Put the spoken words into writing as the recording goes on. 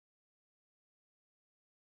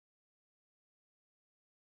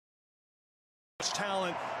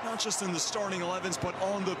talent, not just in the starting 11s, but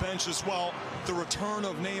on the bench as well. The return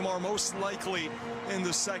of Neymar most likely in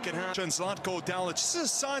the second half. And Zlatko Dalic, this is a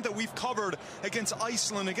sign that we've covered against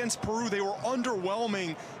Iceland, against Peru. They were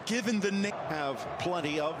underwhelming given the name. Have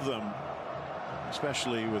plenty of them,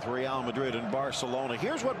 especially with Real Madrid and Barcelona.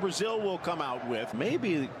 Here's what Brazil will come out with.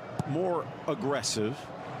 Maybe more aggressive.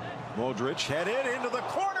 Modric headed into the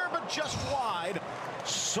corner, but just wide.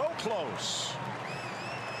 So close.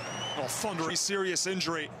 Oh, thundering serious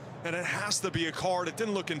injury, and it has to be a card. It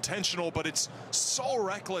didn't look intentional, but it's so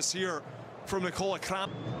reckless here from Nikola Kram.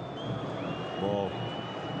 Ball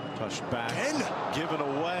touched back. Again. Given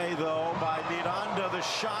away, though, by Miranda. The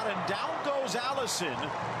shot, and down goes Allison.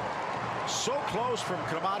 So close from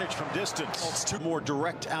Kramaric from distance. Oh, it's too more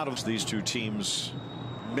direct out of these two teams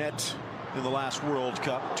met in the last World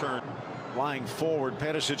Cup. Turn lying forward,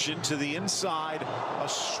 Perisic into the inside, a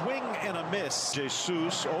swing and a miss.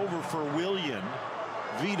 Jesus over for Willian,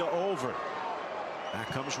 Vida over. Back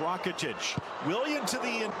comes Rakitic. Willian to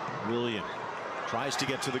the in. Willian tries to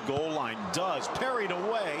get to the goal line, does, parried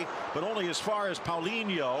away, but only as far as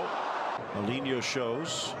Paulinho. Paulinho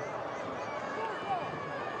shows.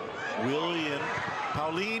 Willian,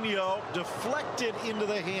 Paulinho deflected into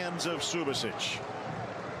the hands of Subasic.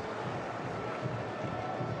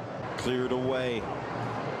 Cleared away.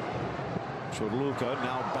 Luka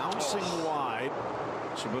now bouncing wide.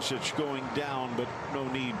 Subasic going down, but no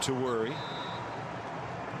need to worry.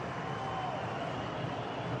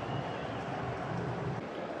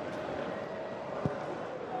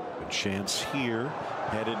 Good chance here.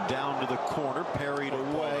 Headed down to the corner, parried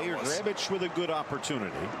away. Rebic with a good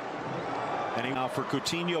opportunity. And now for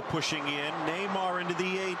Coutinho pushing in. Neymar into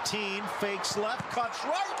the 18. Fakes left, cuts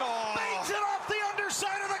right. Bangs it off the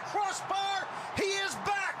underside of the crossbar. He is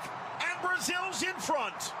back, and Brazil's in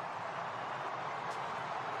front.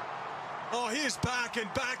 Oh, he is back,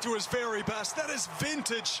 and back to his very best. That is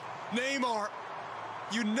vintage Neymar.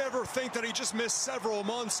 You never think that he just missed several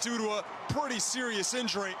months due to a pretty serious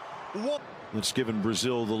injury. It's given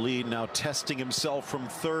Brazil the lead, now testing himself from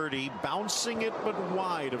 30, bouncing it but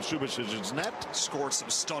wide of Subasic's net. Scored some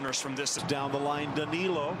stunners from this. Down the line,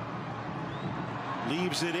 Danilo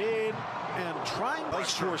leaves it in and trying to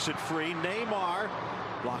force it free. Neymar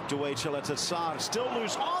blocked away. Chiletassar still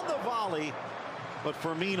loose on the volley, but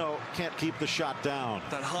Firmino can't keep the shot down.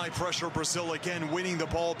 That high pressure Brazil again winning the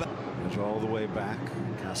ball back. All the way back.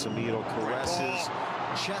 Casemiro caresses,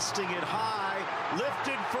 chesting it high,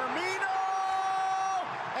 lifted Firmino,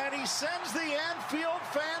 and he sends the Anfield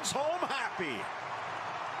fans home happy.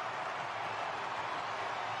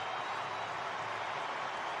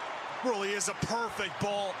 Really is a perfect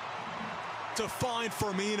ball to find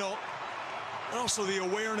Firmino. And also the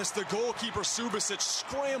awareness, the goalkeeper Subasic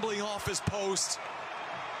scrambling off his post.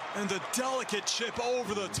 And the delicate chip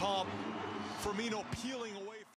over the top. Firmino peeling away.